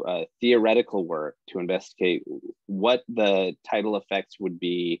into theoretical work to investigate what the tidal effects would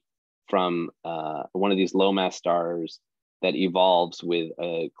be from one of these low mass stars that evolves with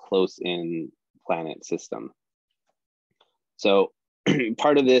a close-in planet system. So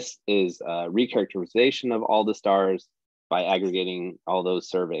part of this is recharacterization of all the stars by aggregating all those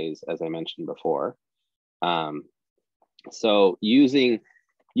surveys, as I mentioned before. So using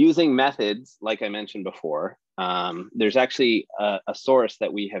methods, like I mentioned before, there's actually a source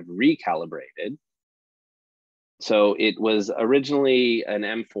that we have recalibrated. So it was originally an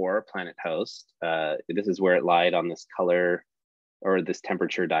M4 planet host. This is where it lied on this color or this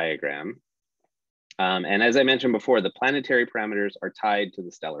temperature diagram. And as I mentioned before, the planetary parameters are tied to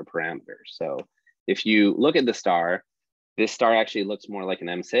the stellar parameters. So if you look at the star, this star actually looks more like an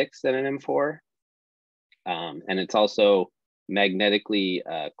M6 than an M4. And it's also magnetically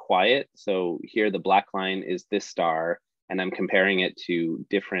quiet. So here the black line is this star, and I'm comparing it to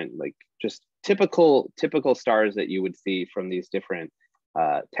different, like just typical stars that you would see from these different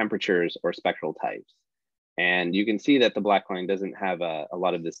temperatures or spectral types. And you can see that the black line doesn't have a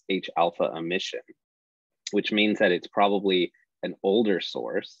lot of this H alpha emission, which means that it's probably an older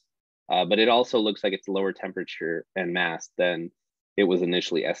source, but it also looks like it's lower temperature and mass than it was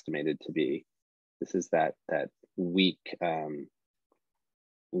initially estimated to be. This is that weak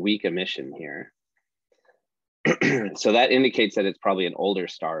emission here. So that indicates that it's probably an older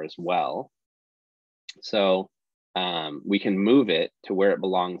star as well. So we can move it to where it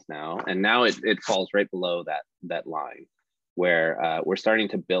belongs now. And now it falls right below that line where we're starting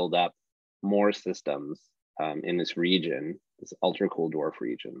to build up more systems in this region, this ultra cool dwarf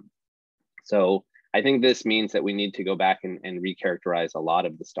region. So I think this means that we need to go back and recharacterize a lot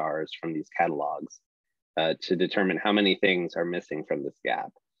of the stars from these catalogs to determine how many things are missing from this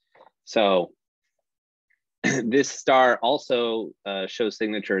gap. So this star also shows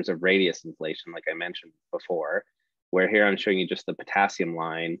signatures of radius inflation, like I mentioned before, where here I'm showing you just the potassium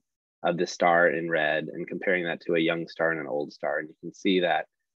line of the star in red and comparing that to a young star and an old star. And you can see that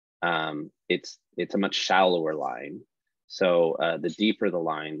it's a much shallower line. So the deeper the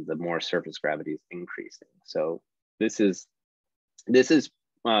line, the more surface gravity is increasing. So this is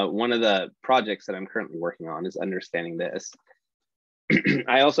one of the projects that I'm currently working on, is understanding this.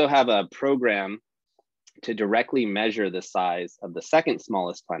 I also have a program to directly measure the size of the second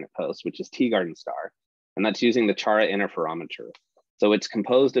smallest planet host, which is Teegarden star, and that's using the Chara interferometer. So it's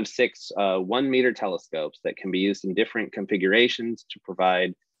composed of 6 1-meter telescopes that can be used in different configurations to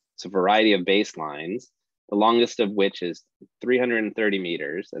provide a variety of baselines, the longest of which is 330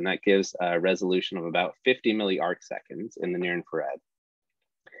 meters, and that gives a resolution of about 50 milliarcseconds in the near infrared.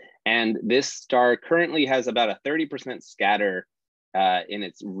 And this star currently has about a 30% scatter in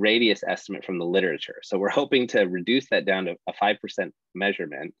its radius estimate from the literature. So we're hoping to reduce that down to a 5%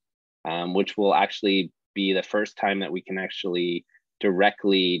 measurement, which will actually be the first time that we can actually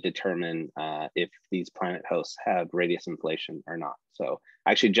directly determine if these planet hosts have radius inflation or not. So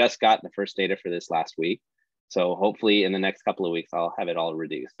I actually just got the first data for this last week. So hopefully in the next couple of weeks, I'll have it all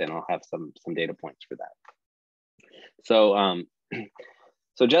reduced and I'll have some data points for that. So,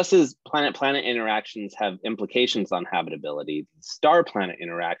 so just as planet-planet interactions have implications on habitability, star-planet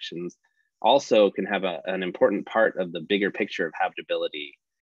interactions also can have an important part of the bigger picture of habitability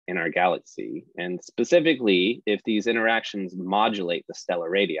in our galaxy. And specifically, if these interactions modulate the stellar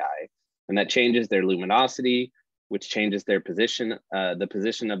radii, and that changes their luminosity, which changes their position, the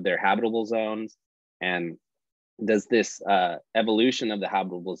position of their habitable zones. And does this evolution of the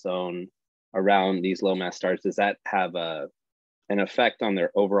habitable zone around these low mass stars, does that have an effect on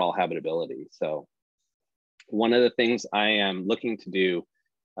their overall habitability? So one of the things I am looking to do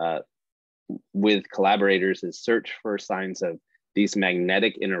with collaborators is search for signs of these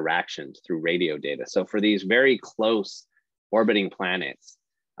magnetic interactions through radio data. So for these very close orbiting planets,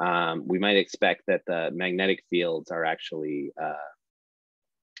 we might expect that the magnetic fields are actually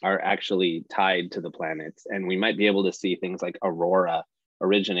tied to the planets, and we might be able to see things like aurora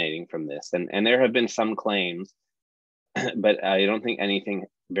originating from this. And there have been some claims, but I don't think anything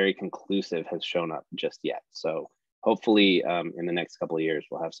very conclusive has shown up just yet. So hopefully in the next couple of years,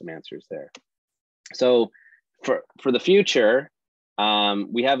 we'll have some answers there. So for the future,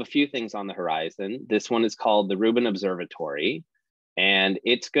 we have a few things on the horizon. This one is called the Rubin Observatory, and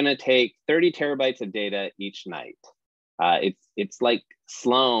it's gonna take 30 terabytes of data each night. It's like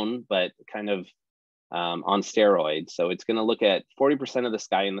Sloan, but kind of on steroids. So it's gonna look at 40% of the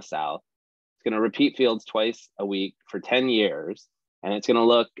sky in the south. It's going to repeat fields twice a week for 10 years. And it's going to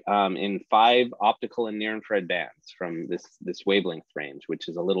look in 5 optical and near infrared bands from this wavelength range, which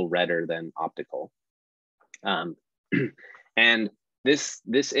is a little redder than optical. And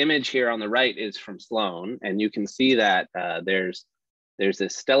this image here on the right is from Sloan, and you can see that there's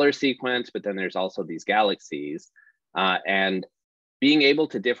this stellar sequence, but then there's also these galaxies. And being able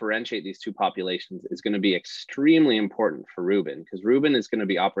to differentiate these two populations is going to be extremely important for Rubin, because Rubin is going to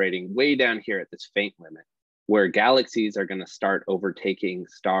be operating way down here at this faint limit, where galaxies are going to start overtaking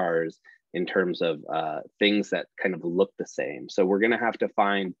stars in terms of things that kind of look the same. So we're going to have to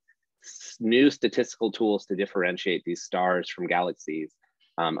find new statistical tools to differentiate these stars from galaxies,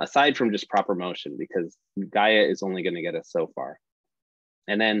 aside from just proper motion, because Gaia is only going to get us so far.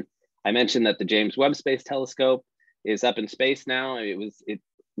 And then I mentioned that the James Webb Space Telescope is up in space now. It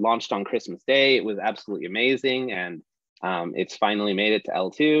launched on Christmas Day. It was absolutely amazing, and it's finally made it to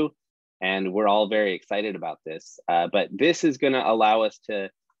L2, and we're all very excited about this. But this is going to allow us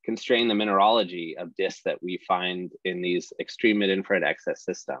to constrain the mineralogy of disks that we find in these extreme mid-infrared excess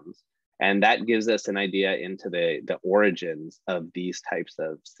systems, and that gives us an idea into the origins of these types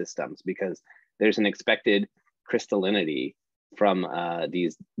of systems, because there's an expected crystallinity from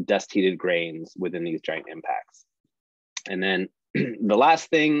these dust-heated grains within these giant impacts. And then the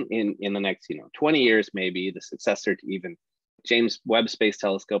last thing in the next 20 years, maybe the successor to even James Webb Space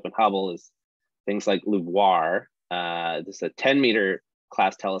Telescope and Hubble is things like LUVOIR. This is a 10-meter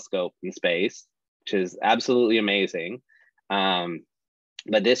class telescope in space, which is absolutely amazing.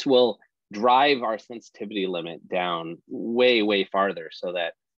 But this will drive our sensitivity limit down way, way farther, so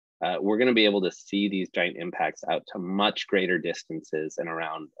that we're going to be able to see these giant impacts out to much greater distances and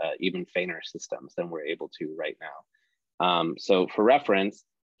around even fainter systems than we're able to right now. So for reference,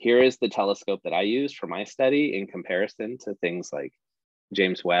 here is the telescope that I used for my study in comparison to things like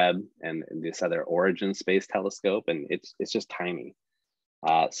James Webb and this other Origin Space Telescope, and it's just tiny.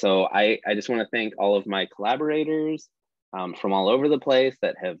 So I just want to thank all of my collaborators from all over the place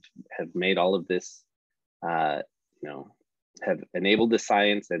that have made all of this, have enabled the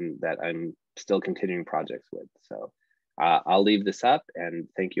science, and that I'm still continuing projects with. So I'll leave this up, and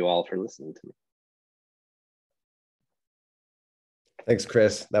thank you all for listening to me. Thanks,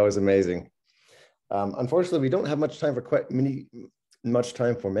 Chris. That was amazing. Unfortunately, we don't have much time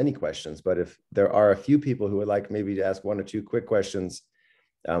for many questions, but if there are a few people who would like maybe to ask 1 or 2 quick questions,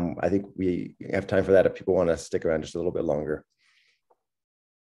 I think we have time for that if people want to stick around just a little bit longer.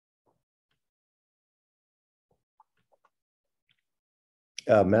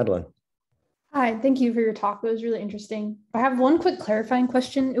 Madeline. Hi, thank you for your talk. It was really interesting. I have 1 quick clarifying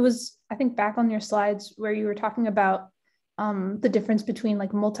question. It was, I think, back on your slides where you were talking about the difference between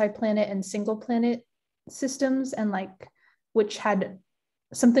like multi-planet and single planet systems, and like which had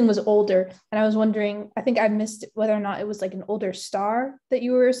something was older. And I was wondering, I think I missed whether or not it was like an older star that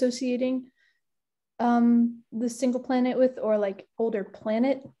you were associating the single planet with, or like older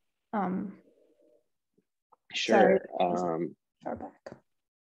planet. Sure. Far back.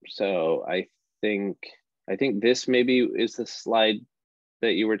 So I think this maybe is the slide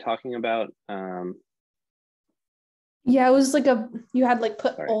that you were talking about. Yeah, it was like you had like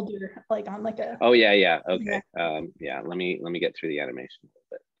put Sorry. older like on like a. Oh yeah. Okay. Yeah. Let me get through the animation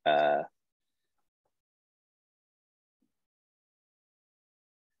a little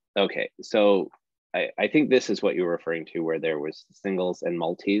bit. Okay. So I think this is what you were referring to, where there was singles and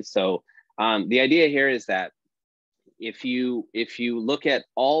multis. So the idea here is that if you look at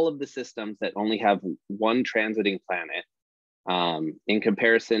all of the systems that only have 1 transiting planet, in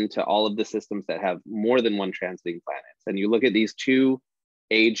comparison to all of the systems that have more than 1 transiting planet, and you look at these 2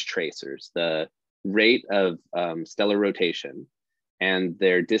 age tracers, the rate of stellar rotation and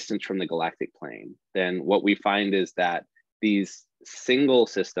their distance from the galactic plane, then what we find is that these single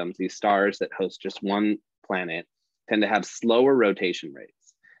systems, these stars that host just 1 planet, tend to have slower rotation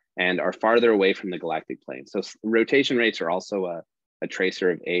rates and are farther away from the galactic plane. So rotation rates are also a tracer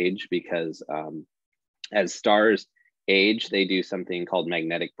of age, because as stars age, they do something called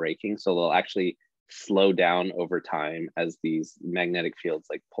magnetic braking. So they'll actually slow down over time as these magnetic fields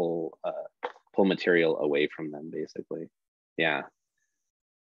like pull material away from them, basically. Yeah.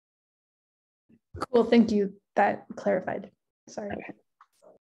 Cool, thank you. That clarified. Sorry. Okay.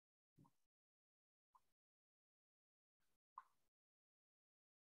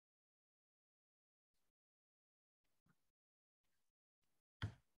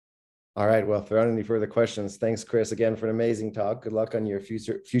 All right, well, if there aren't any further questions, thanks, Chris, again for an amazing talk. Good luck on your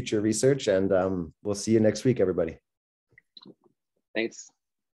future research, and we'll see you next week, everybody. Thanks.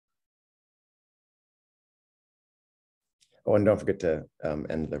 Oh, and don't forget to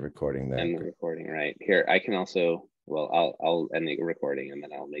end the recording there. End the recording, right. Here, I can also well, I'll end the recording and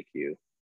then I'll make you